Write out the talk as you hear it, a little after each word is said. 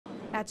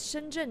At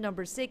Shenzhen No.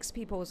 6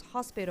 People's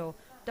Hospital,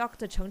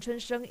 Dr. Cheng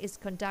Chunsheng is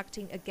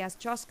conducting a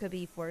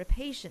gastroscopy for a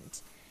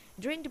patient.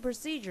 During the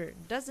procedure,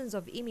 dozens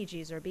of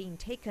images are being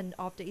taken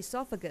of the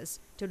esophagus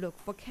to look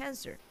for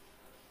cancer.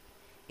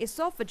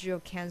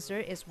 Esophageal cancer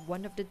is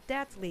one of the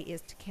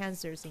deadliest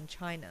cancers in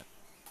China.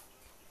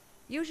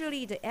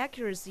 Usually, the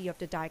accuracy of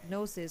the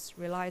diagnosis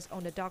relies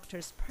on the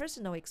doctor's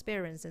personal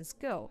experience and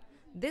skill.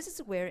 This is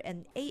where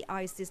an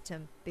AI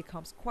system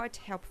becomes quite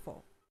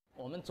helpful.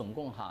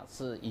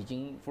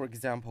 For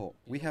example,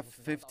 we have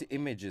 50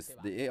 images.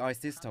 The AI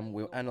system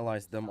will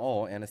analyze them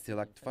all and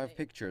select 5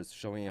 pictures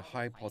showing a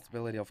high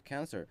possibility of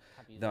cancer.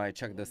 Then I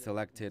check the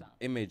selected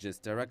images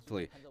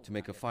directly to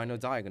make a final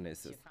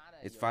diagnosis.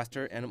 It's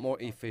faster and more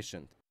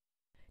efficient.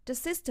 The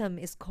system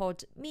is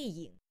called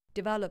Miying,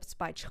 developed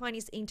by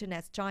Chinese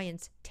internet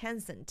giant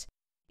Tencent.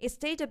 Its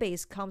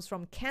database comes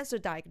from cancer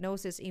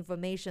diagnosis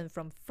information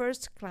from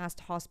first-class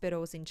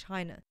hospitals in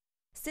China.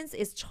 Since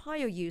its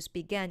trial use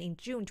began in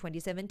June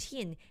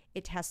 2017,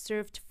 it has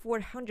served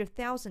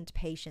 400,000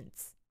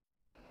 patients.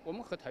 We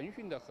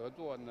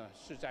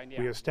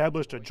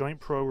established a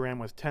joint program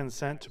with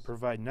Tencent to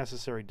provide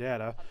necessary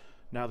data.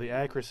 Now the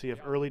accuracy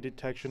of early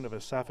detection of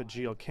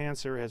esophageal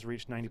cancer has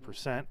reached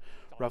 90%,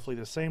 roughly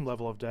the same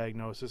level of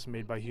diagnosis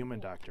made by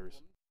human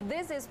doctors.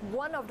 This is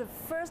one of the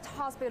first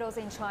hospitals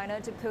in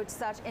China to put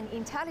such an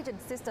intelligent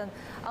system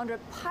under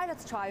pilot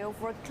trial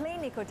for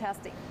clinical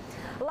testing.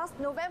 Last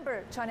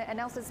November, China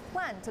announced its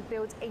plan to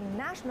build a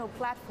national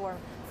platform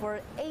for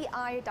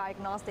AI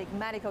diagnostic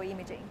medical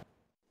imaging.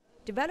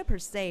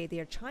 Developers say they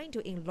are trying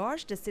to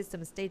enlarge the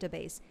system's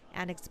database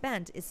and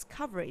expand its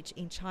coverage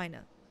in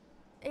China.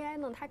 AI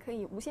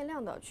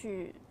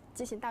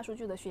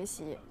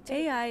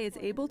is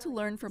able to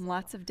learn from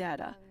lots of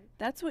data.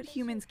 That's what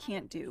humans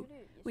can't do.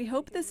 We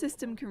hope the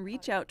system can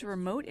reach out to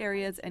remote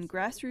areas and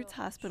grassroots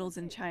hospitals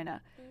in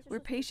China, where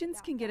patients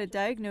can get a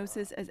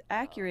diagnosis as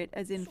accurate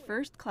as in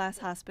first-class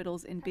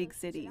hospitals in big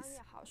cities.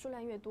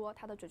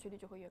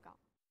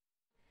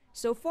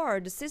 So far,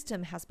 the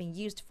system has been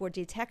used for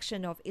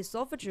detection of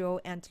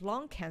esophageal and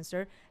lung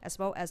cancer, as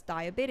well as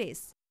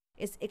diabetes.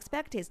 It's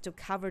expected to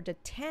cover the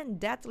 10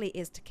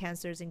 deadliest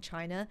cancers in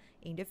China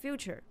in the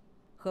future.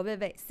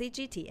 Weiwei,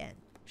 CGTN,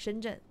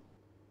 Shenzhen.